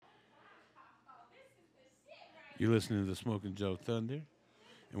You're listening to the Smoking Joe Thunder,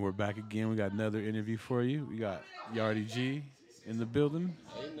 and we're back again. We got another interview for you. We got Yardy G in the building.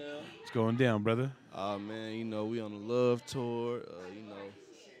 Hey now. What's going down, brother? Man, we on the Love Tour.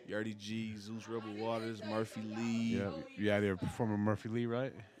 Yardie G, Zeus Rebel Waters, Murphy Lee. Yeah, you out there performing Murphy Lee,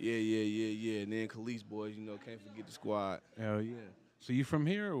 right? Yeah. And then Khalees boys, can't forget the squad. Hell yeah. So you from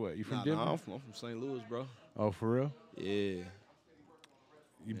here or what? You from Denver? I'm from St. Louis, bro. Oh, for real? Yeah.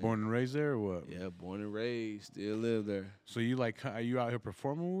 You born and raised there or what? Yeah, born and raised, still live there. So are you out here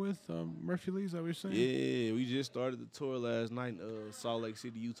performing with Murphy Lee? Is that what you're saying? Yeah, we just started the tour last night in Salt Lake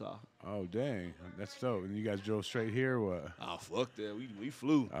City, Utah. Oh, dang. That's dope. And you guys drove straight here or what? Oh, fuck that. We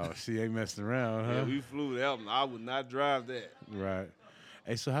flew. Oh, see, ain't messing around, huh? Yeah, we flew that. I would not drive that. Right.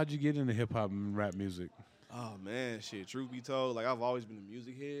 Hey, so how'd you get into hip-hop and rap music? Oh, man, shit. Truth be told, I've always been a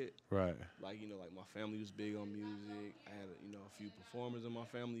music head. Right. My family was big on music. I had, a few performers in my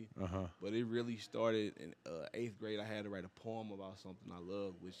family. Uh-huh. But it really started in 8th grade. I had to write a poem about something I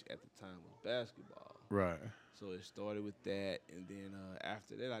loved, which at the time was basketball. Right. So it started with that. And then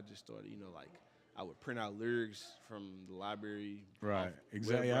after that, I just started, I would print out lyrics from the library. Right.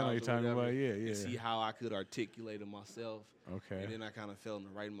 Exactly. I know you're talking about. Yeah. And see how I could articulate it myself. Okay. And then I kind of fell into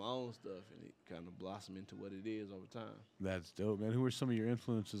writing my own stuff, and it kind of blossomed into what it is over time. That's dope, man. Who were some of your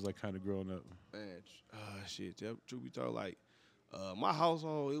influences, kind of growing up? Man, shit. Truth be told, my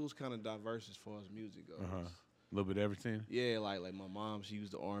household, it was kind of diverse as far as music goes. Uh-huh. A little bit of everything? Yeah, like my mom, she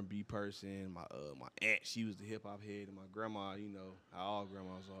was the R&B person. My aunt, she was the hip hop head, and my grandma, how all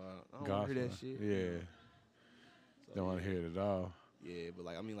grandmas are. I don't want to hear that shit. Yeah. So, don't want to hear it at all. Yeah, but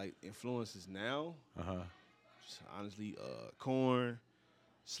influences now. Uh-huh. Just honestly, Korn,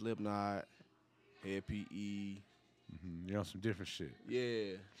 Slipknot, Head PE. Mm-hmm. You know, some different shit.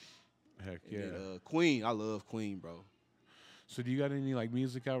 Yeah. Heck and yeah. Then, Queen, I love Queen, bro. So do you got any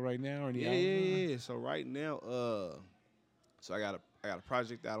music out right now or any Yeah. So right now, so I got a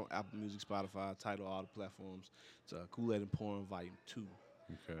project out on Apple Music, Spotify, Tidal, all the platforms. It's Kool-Aid and Porn Volume 2.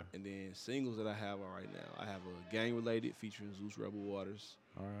 Okay. And then singles that I have out right now, I have a Gang Related featuring Zeus Rebel Waters.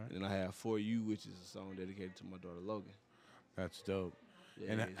 All right. And then I have For You, which is a song dedicated to my daughter Logan. That's dope.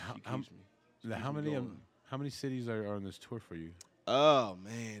 Yeah, and how many cities are on this tour for you? Oh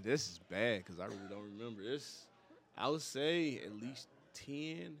man, this is bad because I really don't remember. I would say at least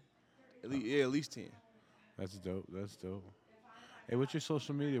 10. At least 10. That's dope. Hey, what's your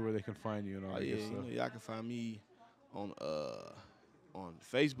social media where they can find you and all that good stuff? Y'all can find me on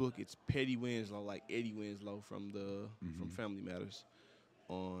Facebook. It's Petty Winslow, like Eddie Winslow from Family Matters.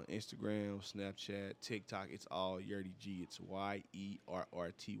 On Instagram, Snapchat, TikTok, it's all Yardie G. It's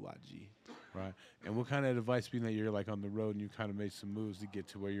YERRTYG. Right. And what kind of advice, being that you're on the road and you kind of made some moves to get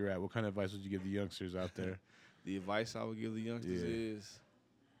to where you're at, what kind of advice would you give the youngsters out there? The advice I would give the youngsters is,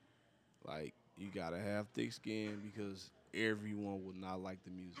 you got to have thick skin because everyone will not like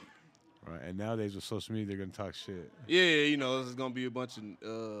the music. Right. And nowadays with social media, they're going to talk shit. Yeah, there's going to be a bunch of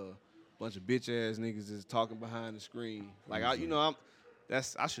bitch-ass niggas that's talking behind the screen. I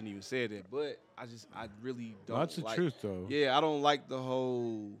shouldn't even say that, but I really don't. That's the truth, though. Yeah, I don't like the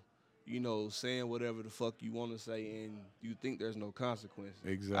whole, saying whatever the fuck you want to say and you think there's no consequences.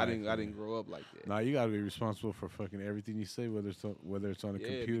 Exactly. I didn't grow up like that. Nah, you got to be responsible for fucking everything you say, whether it's on a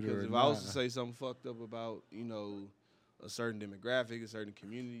computer because or if not. I was to say something fucked up about, a certain demographic, a certain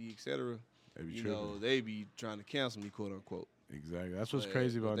community, etc., they be trying to cancel me, quote unquote. Exactly. That's what's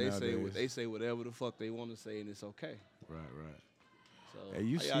crazy about nowadays. They say whatever the fuck they want to say and it's okay. Right. So,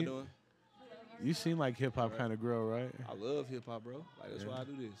 hey, how y'all doing? You seem like hip-hop kind of grow, right? I love hip-hop, bro. That's why I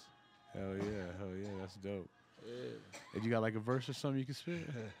do this. Hell yeah. That's dope. Yeah. And you got a verse or something you can spit?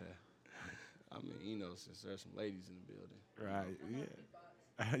 I mean, since there's some ladies in the building. Right, yeah.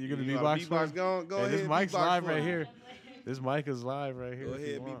 You're going to beatbox? Beatbox, go ahead. This mic's live right here. This mic is live right here. Go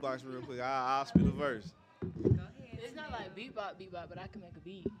ahead, beatbox real quick. I'll spit a verse. Go ahead. It's not like beatbox, but I can make a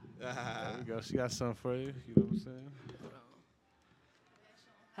beat. There we go. She got something for you. You know what I'm saying?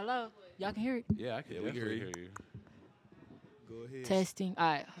 Hello? Y'all can hear it? Yeah, I can definitely hear you. Go ahead. Testing.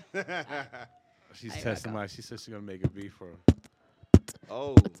 All right. She's testing my. She said she's going to make a beat for him.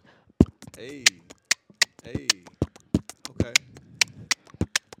 Oh. Hey. Okay.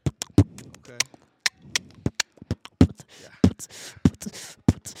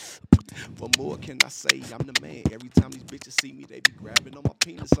 What more can I say? I'm the man. Every time these bitches see me, they be grabbing on my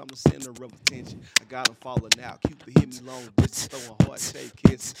penis. I'm the center of attention. I got them falling out. Cupid hit me long distance, throwing heart-shaped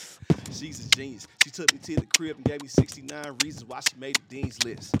kisses. She's a genius. She took me to the crib and gave me 69 reasons why she made the dean's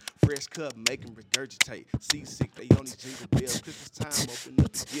list. Fresh cut, make them regurgitate. Seasick, they only jingle bells. Christmas time, open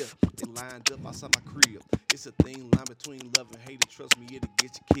up the gift. They lined up outside my crib. It's a thin line between love and hate. And trust me, it'll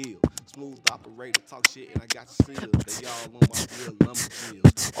get you killed. Smooth operator, talk shit, and I got sealed. They all on my real lumber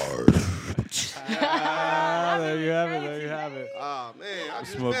deals. There you have it. There you have it. Ah, man, I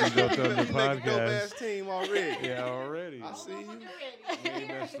just Smoking met Joe you. Thunder You make a dope podcast. ass team already. Yeah, already. I see you. We ain't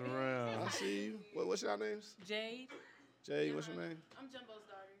messing around. I see you. What's y'all names? Jade. Jay, what's your name? I'm Jumbo's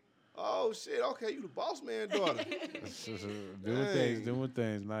daughter. Oh, shit. Okay, you the boss man daughter. Doing things, doing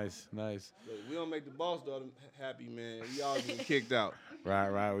things. Nice, nice. Look, we don't make the boss daughter happy, man. We all getting kicked out.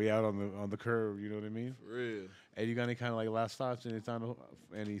 Right. We out on the curb. You know what I mean? For real. Hey, you got any kind of like last thoughts? Any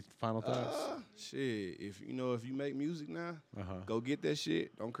final thoughts? Shit. If you make music now, Uh-huh. go get that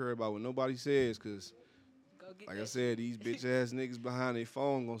shit. Don't care about what nobody says, cause Go get like that I said, these bitch ass niggas behind their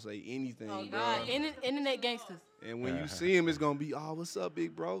phone gonna say anything, Oh bro. God, internet gangsters. And when you see him, it's gonna be, oh, what's up,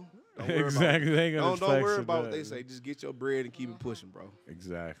 big bro? Don't worry Exactly. They ain't About, gonna don't worry flex about what that. they say. Just get your bread and keep it pushing, bro.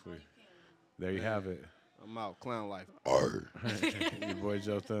 Exactly. There you have it. I'm out. Clown life. Your boy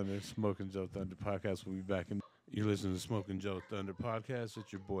Joe Thunder, Smoking Joe Thunder podcast. We'll be back in. You listen to Smoking Joe Thunder podcast.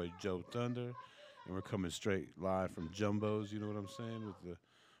 It's your boy Joe Thunder, and we're coming straight live from Jumbo's. You know what I'm saying, with the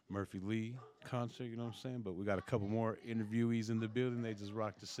Murphy Lee concert. You know what I'm saying. But we got a couple more interviewees in the building. They just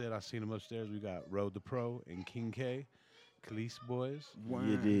rocked the set. I seen them upstairs. We got Road the Pro and King K, Khalees boys.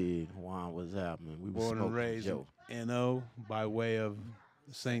 You did. Juan, what's happening? We was Born and smoking raised Joe. in NO by way of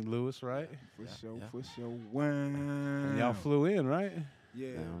St. Louis, right? For sure, yeah. for sure. Wow. And y'all flew in, right?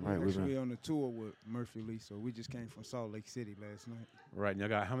 Yeah, Damn we're right, we actually on a tour with Murphy Lee, so we just came from Salt Lake City last night. Right. And y'all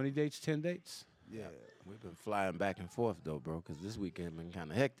got how many dates? 10 dates? Yeah. We've been flying back and forth though, bro, because this weekend been kind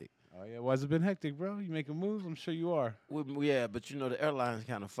of hectic. Oh yeah. Why's it been hectic, bro? You making moves? I'm sure you are. Yeah, but you know the airlines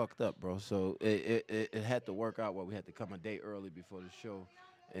kind of fucked up, bro. So it had to work out where we had to come a day early before the show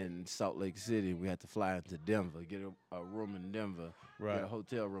in Salt Lake City. We had to fly into Denver, get a room in Denver, Right. get a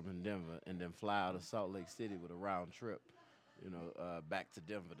hotel room in Denver, and then fly out of Salt Lake City with a round trip, back to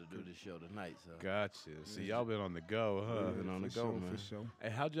Denver to do the show tonight. So Gotcha. See, y'all been on the go, huh? We've been on the For go, sure, man. for sure. Hey,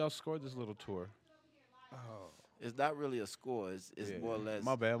 how'd y'all score this little tour? Oh, It's not really a score. It's Yeah. more or less.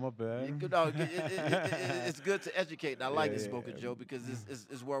 My bad. It's good to educate. And I like Yeah, this Smoking yeah. Joe because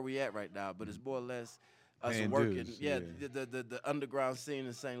it's where we at right now. But it's more or less us Paying working. dues, Yeah, yeah. the underground scene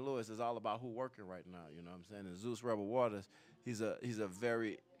in St. Louis is all about who working right now. You know what I'm saying? And Zeus Rebel Waters, he's a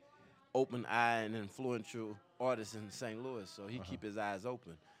very open eye and influential artist in St. Louis. So he keep his eyes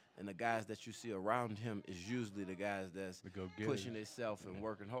open. And the guys that you see around him is usually the guys that's The go-getters. pushing themselves and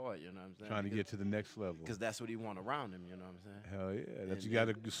working hard. You know what I'm saying? Trying to get to the next level. because that's what he want around him. You know what I'm saying? Hell yeah. That And- you got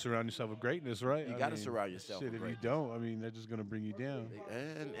to surround yourself with greatness, right? You I gotta mean, surround yourself shit, with if greatness. you don't, I mean, they're just going to bring you down.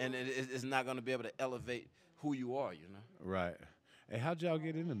 And it's not going to be able to elevate who you are, you know? Right. Hey, how'd y'all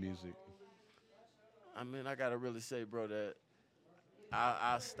get into music? I mean, I got to really say, bro, that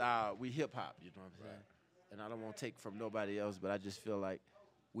our style, we hip-hop, you know what I'm saying? And I don't want to take from nobody else, but I just feel like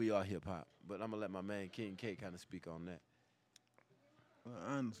we are hip-hop. But I'm going to let my man King K kind of speak on that. well,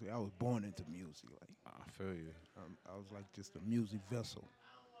 honestly, I was born into music. Like, I feel you. I was like just a music vessel.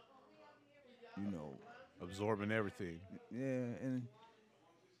 You know, Absorbing everything. yeah, and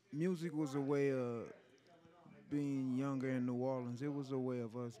music was a way of being younger in New Orleans. It was a way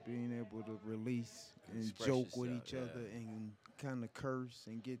of us being able to release and Express joke with yourself, each other yeah. and kind of curse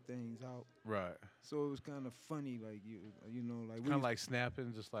and get things out. Right. So it was kind of funny, like you know, like Kind of like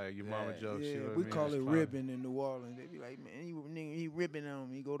snapping, just like your mama Yeah. jokes. yeah, you know what I we mean? call It's it fun. ribbon in New Orleans. They be like, man, he ribbing on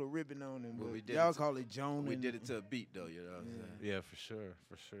me. He go to ribbon on him. Well, But we did y'all it to- call it Joan. We and- did it to a beat, though, you know what I'm Yeah. saying? Yeah, for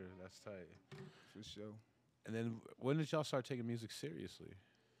sure. That's tight. for sure. And then when did y'all start taking music seriously?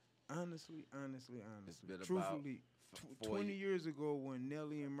 Honestly. been about Truthfully, 20 years. years ago when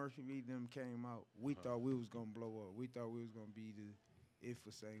Nelly and Murphy Lee them came out, we thought we was gonna blow up. We thought we was gonna be it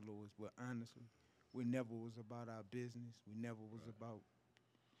for St. Louis. But honestly, we never was about our business. We never was about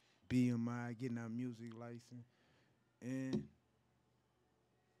BMI, getting our music license. And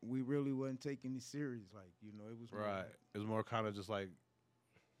we really wasn't taking it serious. Like, you know, it was more Right. like It was more kind of just like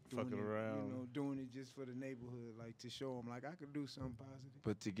doing fucking it, around. You know, doing it just for the neighborhood, like to show them, like, I could do something positive.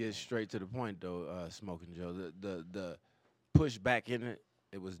 But to get straight to the point, though, Smoking Joe, the push back in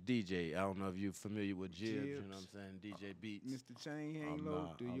it was DJ. I don't know if you're familiar with Jibs, you know what I'm saying? DJ Beats. Mr. Chain hang I'm low.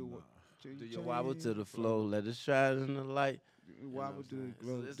 not, Do I'm your not. wo- Do your chain wobble to hang the flow, let it shine in the light. Wobble what to I'm the saying?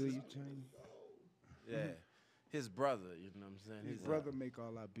 glow. It's- Do it's- you chain? Yeah. His brother, you know what I'm saying? His brother make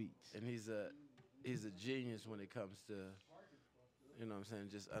all our beats. And he's a genius when it comes to, you know what I'm saying,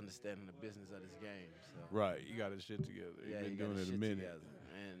 just understanding the business of this game. So Right. You got his shit together. yeah, You've he been got doing his it a shit minute. together.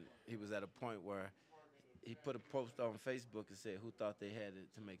 And he was at a point where he put a post on Facebook and said who thought they had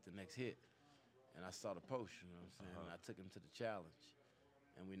it to make the next hit. And I saw the post, you know what I'm saying? And I took him to the challenge.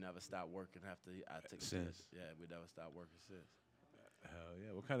 And we never stopped working after I took him to Since. we never stopped working since. Hell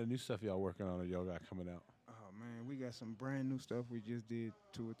yeah. What kind of new stuff y'all working on or y'all got coming out? Oh man, we got some brand new stuff we just did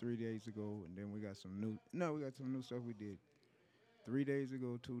 2 or 3 days ago, and then we got some new. No, we got some new stuff we did 3 days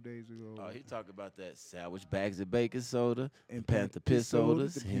ago, 2 days ago. Oh, he talk about that sandwich bags of baking soda And Panther Piss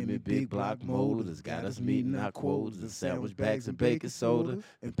Sodas, him and Big Block Motors got us meeting our quotas. The sandwich bags and bacon soda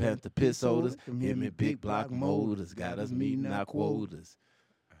and Panther Piss Sodas, him and Big Block Motors got us meeting our quotas.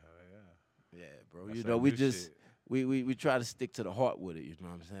 Hell yeah. Yeah, bro. That's You that know, we new just shit. we try to stick to the heart with it. You know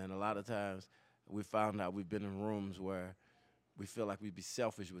what I'm saying? A lot of times we found out we've been in rooms where we feel like we be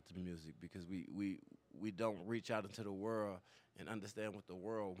selfish with the music because we don't reach out into the world and understand what the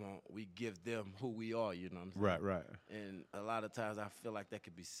world want. We give them who we are. You know what I'm saying? Right, right. And a lot of times I feel like that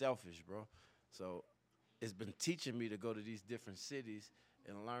could be selfish, bro. So it's been teaching me to go to these different cities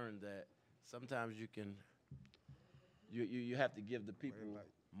and learn that sometimes you have to give the people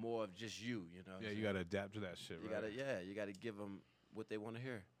more of just you. You know? what I'm Yeah, you saying? got to adapt to that shit, You right? you gotta give them what they want to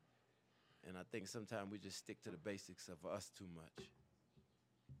hear. And I think sometimes we just stick to the basics of us too much.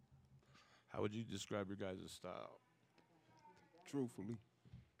 How would you describe your guys' style? Truthfully,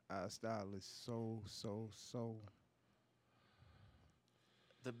 our style is so.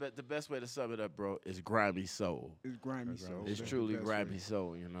 The best way to sum it up, bro, is grimy soul. It's grimy soul. It's That's truly the best grimy way.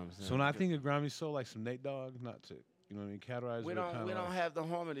 soul. You know what I'm saying? So when I Because think of grimy soul, like some Nate Dogg, not to, you know what I mean, categorize we it don't kinda like, have the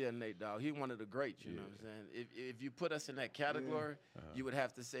harmony of Nate Dogg. He one of the greats. You know what I'm saying? If you put us in that category, you would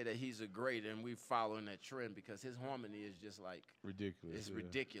have to say that he's a great, and we following that trend because his harmony is just like ridiculous. it's yeah.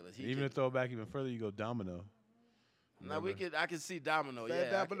 ridiculous. He Even can- to throw it back even further, you go Domino. now I can see Domino. Fat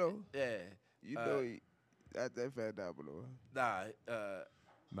yeah, I can- Domino? yeah. You Uh, know, that's that Fat Domino. Nah.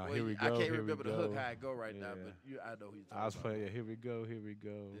 Now Well, here we go. I can't here remember we the go. hook how it go right now, Yeah. but I know who you're talking I was about. playing. Yeah, here we go. Here we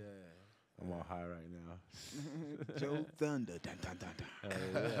go. Yeah. I'm all high right now. Joe Thunder. Dun, dun, dun, dun.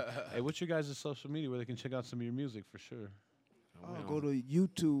 Hell yeah. Hey, what's your guys' social media where they can check out some of your music for sure? Go to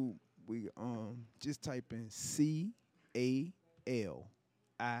YouTube. We just type in CALICEBOYZ.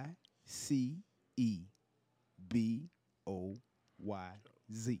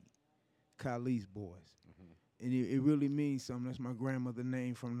 Kali's Boys. And it really means something. That's my grandmother's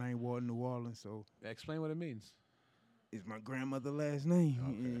name from Ninth Ward, New Orleans. So Explain what it means. it's my grandmother's last name.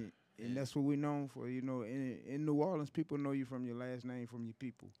 Okay. And that's what we're known for. You know, in New Orleans, people know you from your last name, from your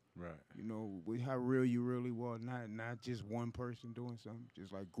people. Right. You know, how real you really were. Not just one person doing something,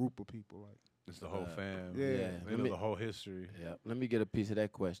 just like group of people. Like It's the whole fam. Yeah. They Let know me- the whole history. Yeah. Let me get a piece of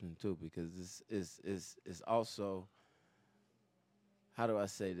that question too, because this is also, how do I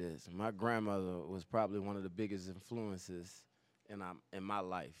say this? My grandmother was probably one of the biggest influences in my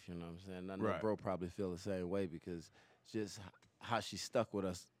life. You know what I'm saying? I know Right. bro probably feel the same way because just how she stuck with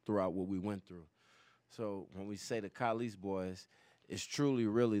us throughout what we went through. So when we say the Kali's Boys, it's truly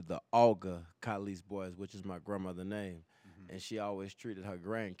really the Olga Kali's Boys, which is my grandmother's name. And she always treated her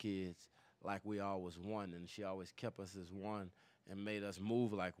grandkids like we all was one, and she always kept us as one and made us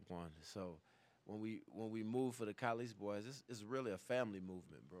move like one. So when we move for the Kali's Boys, it's really a family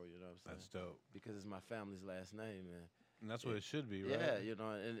movement, bro. You know what I'm saying? That's dope. Because it's my family's last name, man. And that's what it should be, right? Yeah, you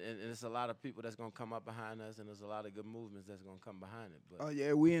know, and it's a lot of people that's gonna come up behind us, and there's a lot of good movements that's gonna come behind it. But oh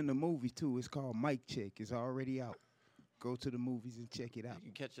yeah, we in the movie too. It's called Mic Check. It's already out. Go to the movies and check it out.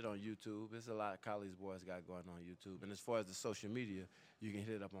 you can catch it on YouTube. There's a lot of Kali's Boys got going on YouTube. And as far as the social media, you can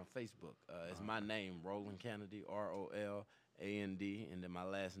hit it up on Facebook. It's my name, Roland Kennedy, ROLAND, and then my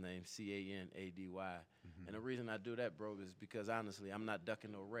last name, CANADY. And the reason I do that, bro, is because honestly, I'm not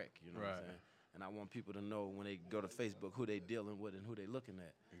ducking no wreck. You know what I'm Right. saying? And I want people to know when they go to Facebook who they dealing with and who they looking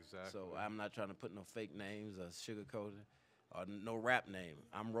at. Exactly. So I'm not trying to put no fake names or sugarcoated or no rap name.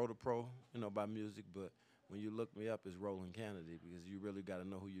 I'm Rotopro, you know, by music, but when you look me up, it's Roland Kennedy because you really got to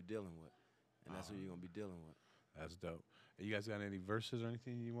know who you're dealing with, and that's who you're gonna be dealing with. That's dope. You guys got any verses or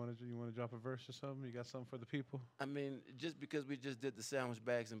anything you want to drop a verse or something? You got something for the people? I mean, just because we just did the sandwich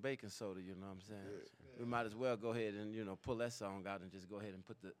bags and bacon soda, you know what I'm saying? We might as well go ahead and pull that song out and just go ahead and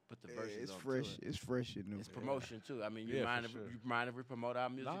put the verses It's on to fresh. it. It's fresh and new. It's promotion too. I mean, you Yeah, mind for if sure. you mind if we promote our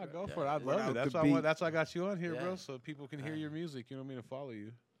music? Nah, bro? go Yeah, for it. I yeah. love Without it. That's the why beat. that's why I got you on here, Yeah. bro, so people can hear your music. You know what I mean, and follow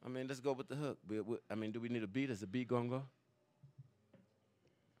you. I mean, let's go with the hook. I mean, do we need a beat? Is the beat gonna go?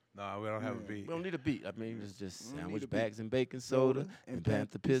 Nah, we don't have a beat. We don't need a beat. I mean, it's just We don't need sandwich a beat. bags and bacon soda and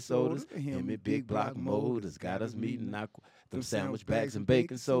Panther Piss sodas. Him and Big Block Motors got us meeting. Them sandwich bags and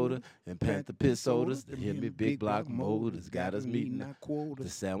bacon soda and Panther Piss sodas. Him and Big Block Motors got us meeting. The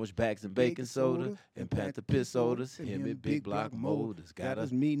sandwich bags and bacon soda and Panther Piss sodas. Him and Big Block Motors got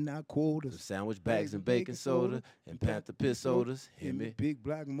us meeting our the quotas. sandwich bags and bacon soda and Panther Piss sodas. Him and Big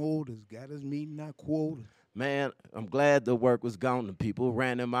Black Motors got us meeting our quotas. Man, I'm glad the work was gone. The people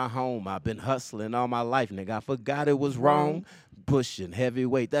ran in my home. I've been hustling all my life, nigga. I forgot it was wrong. pushing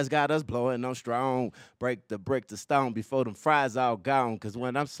heavyweight. That's got us blowing on strong. Break the stone before them fries all gone. Cause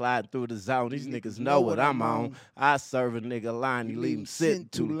when I'm sliding through the zone, these niggas know what I'm on. I serve a nigga line, he leave him sitting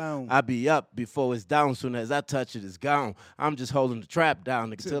too long. I be up before it's down. Soon as I touch it, it's gone. I'm just holding the trap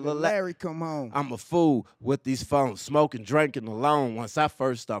down nigga, till the Larry come home. I'm a fool with these phones, smoking, drinking alone. Once I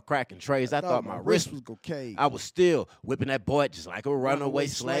first start cracking trays, I thought my wrist was gonna cave. I was still whipping that boy just like a runaway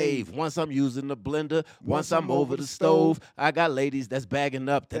slave. Once I'm using the blender, once I'm over the stove, I got ladies that's bagging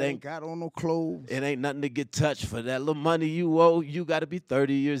up that ain't got on no clothes. It ain't nothing to get touched. For that little money you owe, you gotta be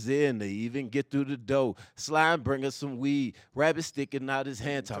 30 years in to even get through the dough. Slime, bring us some weed. Rabbit sticking out his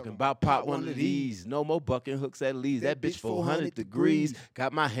hand, talking about pop one of these. No more bucking hooks at least. That bitch 400 degrees.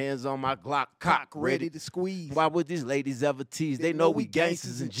 Got my hands on my Glock, cock ready to squeeze. Why would these ladies ever tease? They know we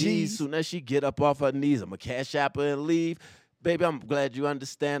gangsters and G's. Soon as she get up off her knees, I'ma cash app her and leave. Baby, I'm glad you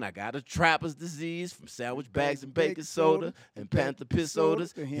understand. I got a trapper's disease from sandwich bags and baking soda and Panther piss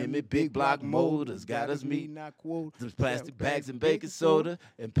odors. Him and big block motors got us meeting. Them plastic bags and baking soda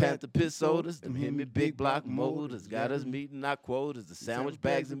and Panther piss odors. Them him and big block motors got us meeting our quotas. The sandwich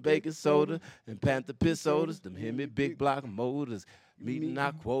bags and baking soda and Panther piss odors. Them him and big block motors meeting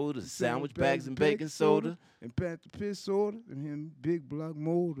our quotas. Sandwich bags and baking soda and Panther piss odors. And him big block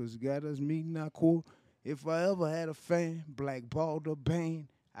motors got us meeting our quotas. If I ever had a fan, blackballed or banned,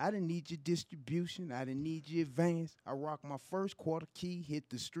 I didn't need your distribution, I didn't need your advance. I rocked my first quarter key, hit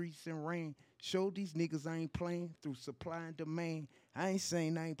the streets and ran. Showed these niggas I ain't playing through supply and demand. I ain't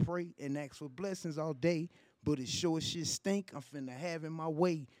saying I ain't pray and ask for blessings all day, but it sure as shit stink, I'm finna have in my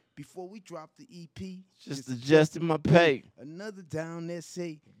way. Before we drop the EP, just adjusting my pay. Another down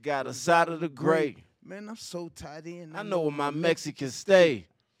essay. Got us out of the gray. Man, I'm so tied in. I know where my Mexicans stay.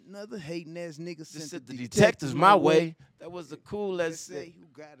 Another hating ass nigga sent the detectives my way. That was a cool let's say. Who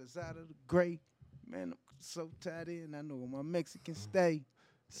got us out of the gray? Man, I'm so tied in. I know where my Mexicans stay.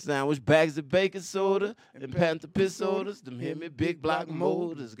 Sandwich bags of baking soda and Panther piss orders. Them him and big block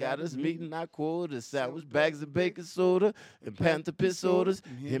motors got us meeting our quotas. Sandwich bags of baking soda and Panther piss orders.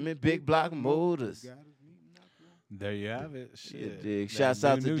 Him and big block motors. There you have it. Shit. Yeah, shouts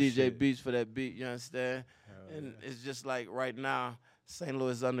out to DJ Beats for that beat. You understand? And it's just like right now, St.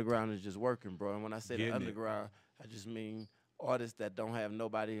 Louis Underground is just working, bro. And when I say the underground, I just mean artists that don't have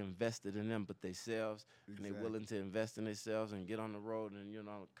nobody invested in them but themselves, and they willing to invest in themselves and get on the road and, you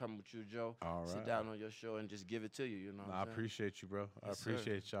know, come with you, Joe. All right. Sit down on your show and just give it to you, you know what I'm saying? Appreciate you, bro. Yes, I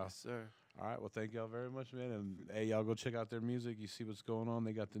appreciate y'all. Yes, sir. All right, well, thank y'all very much, man. And, hey, y'all go check out their music. You see what's going on.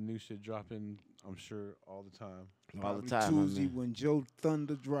 They got the new shit dropping, I'm sure, all the time. All the time, Tuesday when Joe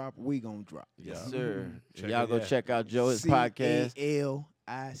Thunder drop, we gonna drop. Yes, sir. Y'all go check out Joe's podcast.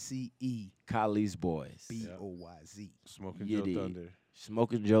 CALICE. Kali's Boys. BOYZ. Smoking Joe Thunder.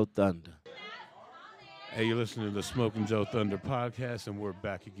 Smoking Joe Thunder. Hey, you're listening to the Smoking Joe Thunder podcast, and we're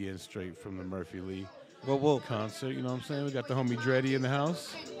back again straight from the Murphy Lee concert. You know what I'm saying? We got the homie Dreddy in the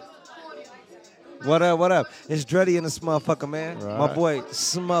house. What up, what up? It's Dreddy in this motherfucker, man. Right. My boy,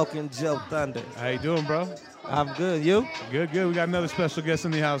 Smoking Joe Thunder. How you doing, bro? I'm good. You? Good, good. We got another special guest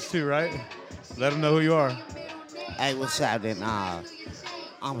in the house, too, right? Let them know who you are. Hey, what's happening?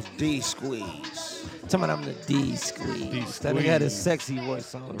 I'm D-Squeeze. Tell me I'm the D-Squeeze. That nigga had a sexy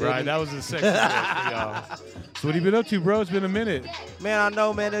voice on. Right, that was a sexy voice for y'all. So what have you been up to, bro? It's been a minute. Man, I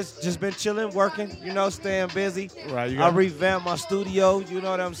know, man. It's just been chilling, working, you know, staying busy. Right. I revamped my studio, you know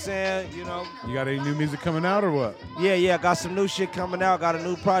what I'm saying? You know. You got any new music coming out or what? Yeah, got some new shit coming out. Got a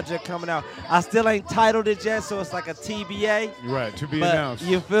new project coming out. I still ain't titled it yet, so it's like a TBA. Right, to be but, announced.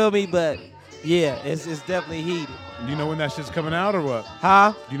 You feel me? But, yeah, it's definitely heated. Do you know when that shit's coming out or what?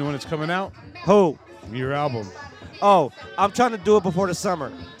 Huh? Do you know when it's coming out? Who? Your album. Oh, I'm trying to do it before the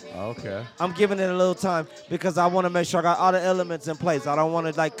summer. Okay. I'm giving it a little time because I want to make sure I got all the elements in place. I don't want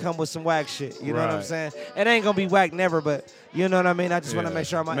to like come with some whack shit. You know what I'm saying? It ain't gonna be whack never, but you know what I mean. I just want to make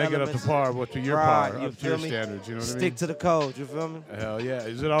sure my make elements it up to par with your right, par, up to your standards. You know what I mean? Stick to the code. You feel me? Hell yeah!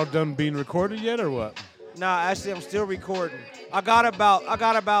 Is it all done being recorded yet or what? Nah, actually, I'm still recording. I got about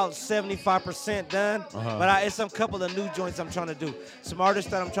 75% done, but it's some couple of new joints I'm trying to do. Some artists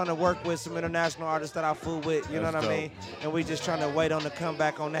that I'm trying to work with, some international artists that I fool with. You know what I mean? And we just trying to wait on the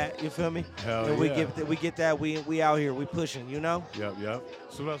comeback on that. You feel me? Hell and yeah. we get that. We out here. We pushing. You know? Yep.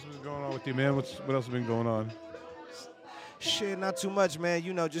 So what else has been going on with you, man? What else has been going on? Shit, not too much, man.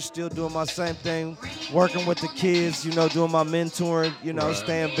 You know, just still doing my same thing, working with the kids, you know, doing my mentoring, you know,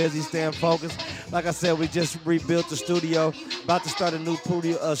 staying busy, staying focused. Like I said, we just rebuilt the studio, about to start a new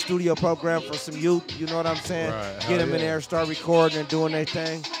studio program for some youth, you know what I'm saying? Right. Get them in there, start recording and doing their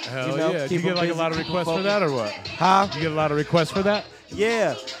thing. Hell you know, yeah. Do you get like a lot of requests for that or what? Huh? You get a lot of requests for that?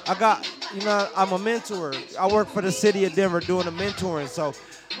 Yeah, I got you know, I'm a mentor. I work for the city of Denver doing the mentoring. So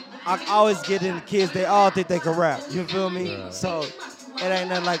I always get in the kids. They all think they can rap. You feel me? Right. So it ain't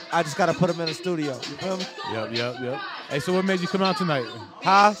nothing like I just got to put them in the studio. You feel me? Yep. Hey, so what made you come out tonight?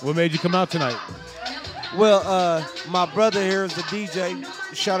 Huh? What made you come out tonight? Well, my brother here is the DJ.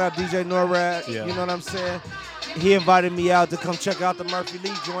 Shout out DJ Norrad. Yeah. You know what I'm saying? He invited me out to come check out the Murphy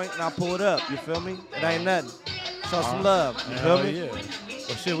Lee joint, and I pulled up. You feel me? It ain't nothing. Show some love. You feel Hell me? yeah.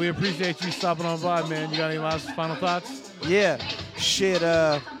 Well, shit, we appreciate you stopping on by, man. You got any last final thoughts? Yeah. Shit,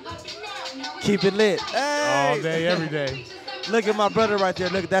 keep it lit. Hey! All day, every day. Look at my brother right there.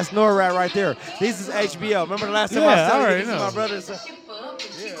 Look, that's NORAD right there. This is HBO. Remember the last time Yeah, I I saw you? already This is know. my brother.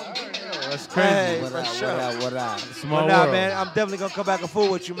 That's crazy. Hey, What for up, sure. what up? Small But nah, world. man, I'm definitely gonna come back and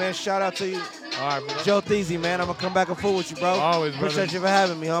fool with you, man. Shout out to you, All right, bro. Joe Theezy, man. I'm gonna come back and fool with you, bro. Always, brother. Appreciate you for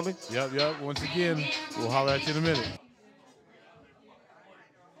having me, homie. Yep. Once again, we'll holler at you in a minute.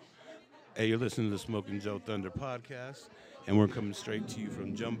 Hey, you're listening to the Smoking Joe Thunder podcast, and we're coming straight to you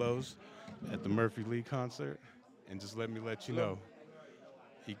from Jumbo's at the Murphy Lee concert. And just let you know,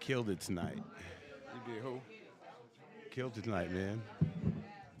 he killed it tonight. You did who? Killed it tonight, man.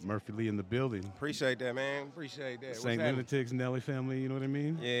 Murphy Lee in the building. Appreciate that, man. Appreciate that. What's St. happening? Lunatics, Nelly family, you know what I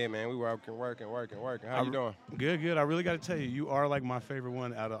mean? Yeah, man. We working. How you doing? Good. I really got to tell you, you are like my favorite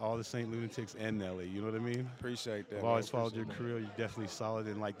one out of all the St. Lunatics and Nelly. You know what I mean? Appreciate that. I've man. always followed your Appreciate career. You're definitely solid.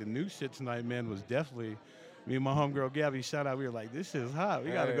 And like the new shit tonight, man, was definitely me and my homegirl Gabby. Shout out. We were like, this is hot. We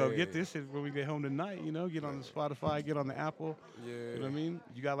got to go get Hey. this shit when we get home tonight. You know, get on the Spotify, get on the Apple. that. Yeah. You know what I mean?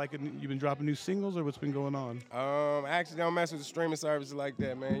 You got like you've been dropping new singles or what's been going on? I actually don't mess with the streaming services like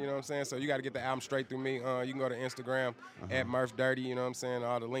that, man. You know what I'm saying? So you got to get the album straight through me. You can go to Instagram at Murph Dirty. You know what I'm saying?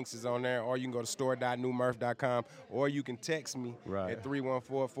 All the links is on there. Or you can go to store.newmurph.com. Or you can text me Right. at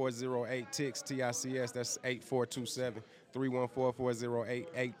 314-408-TICS, T-I-C-S. That's 8427.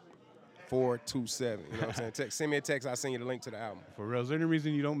 314-408-8427. You know what I'm saying? Send me a text. I'll send you the link to the album. For real. Is there any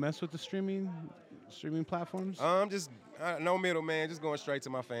reason you don't mess with the streaming platforms? Just no middle, man. Just going straight to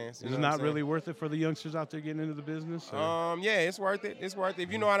my fans. You Is know it what I'm not saying? really worth it for the youngsters out there getting into the business? or- Yeah, it's worth it. It's worth it.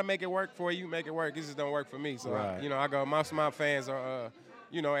 If you know how to make it work for you, make it work. It just don't work for me. So, Right. I go, most of my fans are,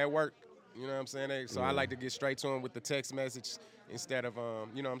 at work. You know what I'm saying? So I like to get straight to them with the text message instead of,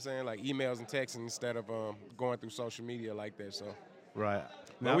 you know what I'm saying, like emails and texting instead of going through social media like that. So, Right.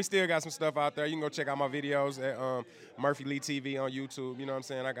 but we still got some stuff out there. You can go check out my videos at Murphy Lee TV on YouTube. You know what I'm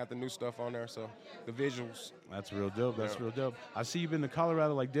saying? I got the new stuff on there. So the visuals. That's real dope. That's Yeah. real dope. I see you've been to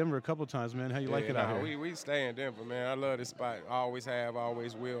Colorado, like Denver, a couple times, man. How you like it out here? We stay in Denver, man. I love this spot. Always have,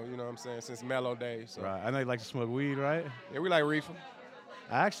 always will. You know what I'm saying? Since Mellow days. So. Right. I know you like to smoke weed, right? Yeah, we like reefer.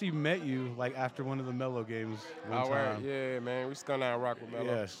 I actually met you like after one of the Mellow games one time. Yeah, man. We still down rock with Mellow.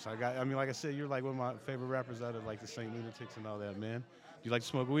 Yes, I mean, like I said, you're like one of my favorite rappers out of like the St. Lunatics and all that, man. You like to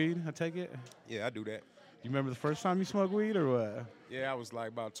smoke weed? I take it. Yeah, I do that. You remember the first time you smoked weed or what? Yeah, I was like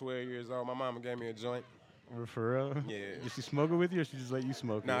about 12 years old. My mama gave me a joint. Or for real? Yeah. Did she smoke it with you, or she just let you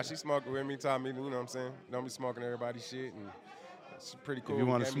smoke Nah, it? she smoked it with me, taught me, you know what I'm saying? Don't be smoking everybody's shit. And it's pretty cool. If you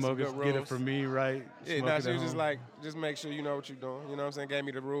want to Gave me some smoke it, good get it rules. from me, right? Yeah, Smoke nah, it she at was just home. like, just make sure you know what you're doing. You know what I'm saying? Gave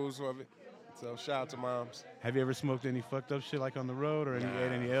me the rules of it. So shout out to moms. Have you ever smoked any fucked up shit like on the road, or Nah,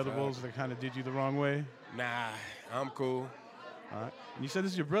 ate any edibles that kind of did you the wrong way? Nah, I'm cool. All right. And you said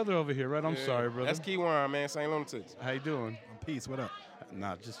this is your brother over here, right? I'm Yeah. sorry, brother. That's Keywan, man. St. Lunatics. How you doing? Peace, what up?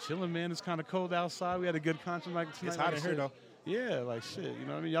 Nah, just chilling, man. It's kind of cold outside. We had a good concert like tonight. It's hot like in I here, said. though. Yeah, like shit. You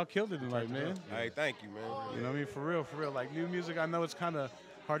know what I mean? Y'all killed it tonight, man. Hey, thank you, man. You know what I mean? For real, for real. Like new music, I know it's kind of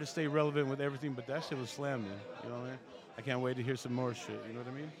hard to stay relevant with everything, but that shit was slamming. You know what I mean? I can't wait to hear some more shit. You know what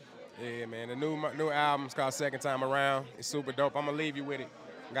I mean? Yeah, man. The new album's called Second Time Around. It's super dope. I'm gonna leave you with it.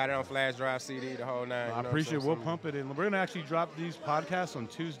 Got it on flash drive, CD, the whole nine. I appreciate it. We'll pump it, and we're gonna actually drop these podcasts on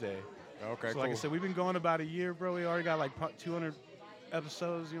Tuesday. Okay, So cool. like I said, we've been going about a year, bro. We already got like 200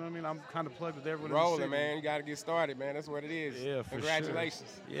 episodes. You know what I mean? I'm kind of plugged with everyone. in the Rolling, city. man. You got to get started, man. That's what it is. Yeah, for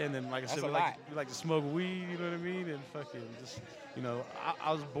Congratulations. sure. Yeah, and then like I That's said, a we lot. like to smoke weed. You know what I mean? And fucking just, you know,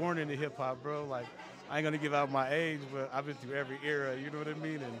 I was born into hip hop, bro. Like I ain't gonna give out my age, but I've been through every era. You know what I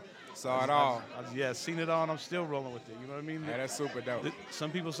mean? And Saw it all. Yeah, seen it all, and I'm still rolling with it. You know what I mean? Yeah, that's super dope.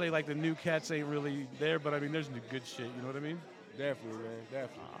 Some people say like the new cats ain't really there, but I mean there's new good shit. You know what I mean? Definitely, man.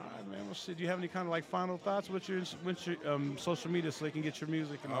 Definitely. All right, man. Well, shit. Do you have any kind of like final thoughts? What's your social media so they can get your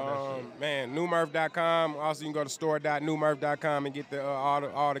music and all that shit? Man, newmurph.com. Also, you can go to store.newmurph.com and get the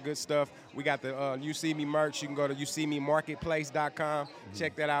all the good stuff. We got the You See Me merch. You can go to youseememarketplace.com.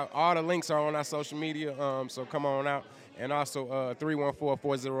 Check that out. All the links are on our social media, so come on out. And also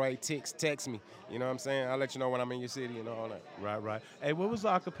 314-408-TICS. Text me. You know what I'm saying? I'll let you know when I'm in your city and all that. Right. Hey, what was the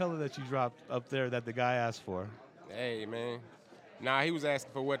acapella that you dropped up there that the guy asked for? Hey, man. Nah, he was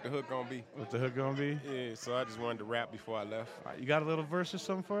asking for what the hook gonna be. What the hook gonna be? Yeah, so I just wanted to rap before I left. All right, you got a little verse or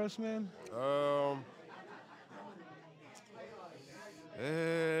something for us, man?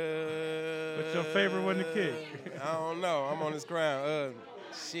 What's your favorite one to kick? I don't know. I'm on this ground.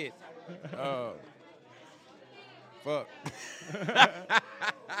 Shit. Fuck.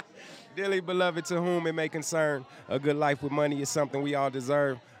 Dearly beloved, to whom it may concern, a good life with money is something we all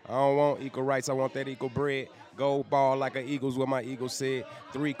deserve. I don't want equal rights, I want that equal bread. Gold ball like an Eagles, what my ego said.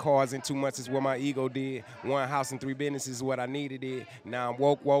 3 cars in 2 months is what my ego did. 1 house and 3 businesses is what I needed it. Now I'm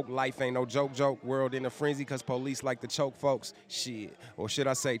woke, life ain't no joke. World in a frenzy cause police like to choke folks. Shit, or should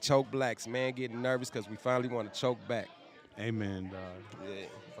I say choke blacks. Man getting nervous cause we finally want to choke back. Amen, dog. Yeah.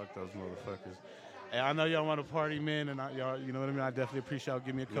 Fuck those motherfuckers. Hey, I know y'all want to party, man, and y'all, you know what I mean? I definitely appreciate y'all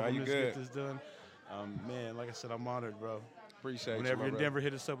giving me a couple you minutes to get good. this done. Man, like I said, I'm honored, bro. Appreciate Whenever you, my you're in brother. Denver,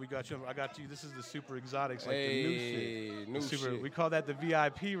 hit us up. We got you. I got you. This is the super exotics, like Hey, the new shit. new The shit. We call that the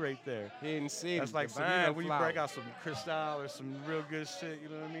VIP right there. Hidden City. That's like some, Divine when you Flower. break out some Cristal or some real good shit, you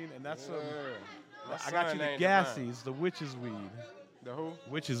know what I mean? And that's some. My I got son you the named Divine. Gassies, the witch's weed. The who?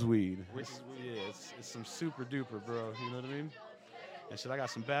 Witch's weed. Witch's weed. Yeah, it's some super duper, bro. You know what I mean? And shit, I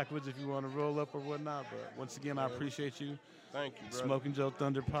got some backwoods if you want to roll up or whatnot. But once again, I appreciate you. Thank you, brother. Smoking Joe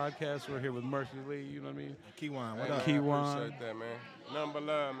Thunder podcast. We're here with Murphy Lee. You know what I mean? Keywan, Hey, what man, up? I Keywan. appreciate that, man. Nothing but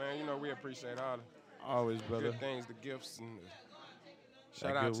love, man. You know, we appreciate all the Always, brother. good things, the gifts, and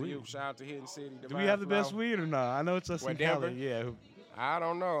shout That out good to weed. you. Shout out to Hidden City. Do we have the best Flower. weed or not? I know it's us What, in Denver? Cali. Yeah, I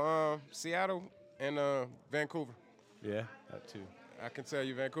don't know. Seattle and Vancouver. yeah, that too. I can tell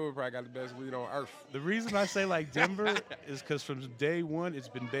you, Vancouver probably got the best weed on earth. The reason I say like Denver is because from day one it's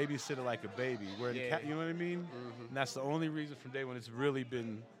been babysitted like a baby. Where in Yeah. you know what I mean? And that's the only reason from day one it's really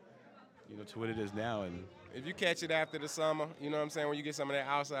been, you know, to what it is now. And If you catch it after the summer, you know what I'm saying, when you get some of that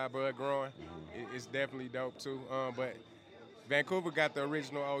outside bud growing, it's definitely dope too. But Vancouver got the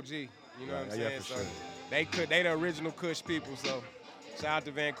original OG. You know what I'm Yeah, saying? for So sure. they the original Kush people. So shout out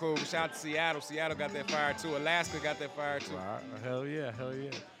to Vancouver. Shout out to Seattle. Seattle got that fire too. Alaska got that fire too. all right, hell yeah, hell yeah.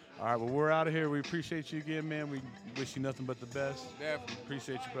 All right, well we're out of here. We appreciate you again, man. We wish you nothing but the best. Definitely.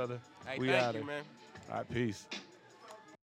 Appreciate you, brother. Hey, we thank out you, of man. All right, peace.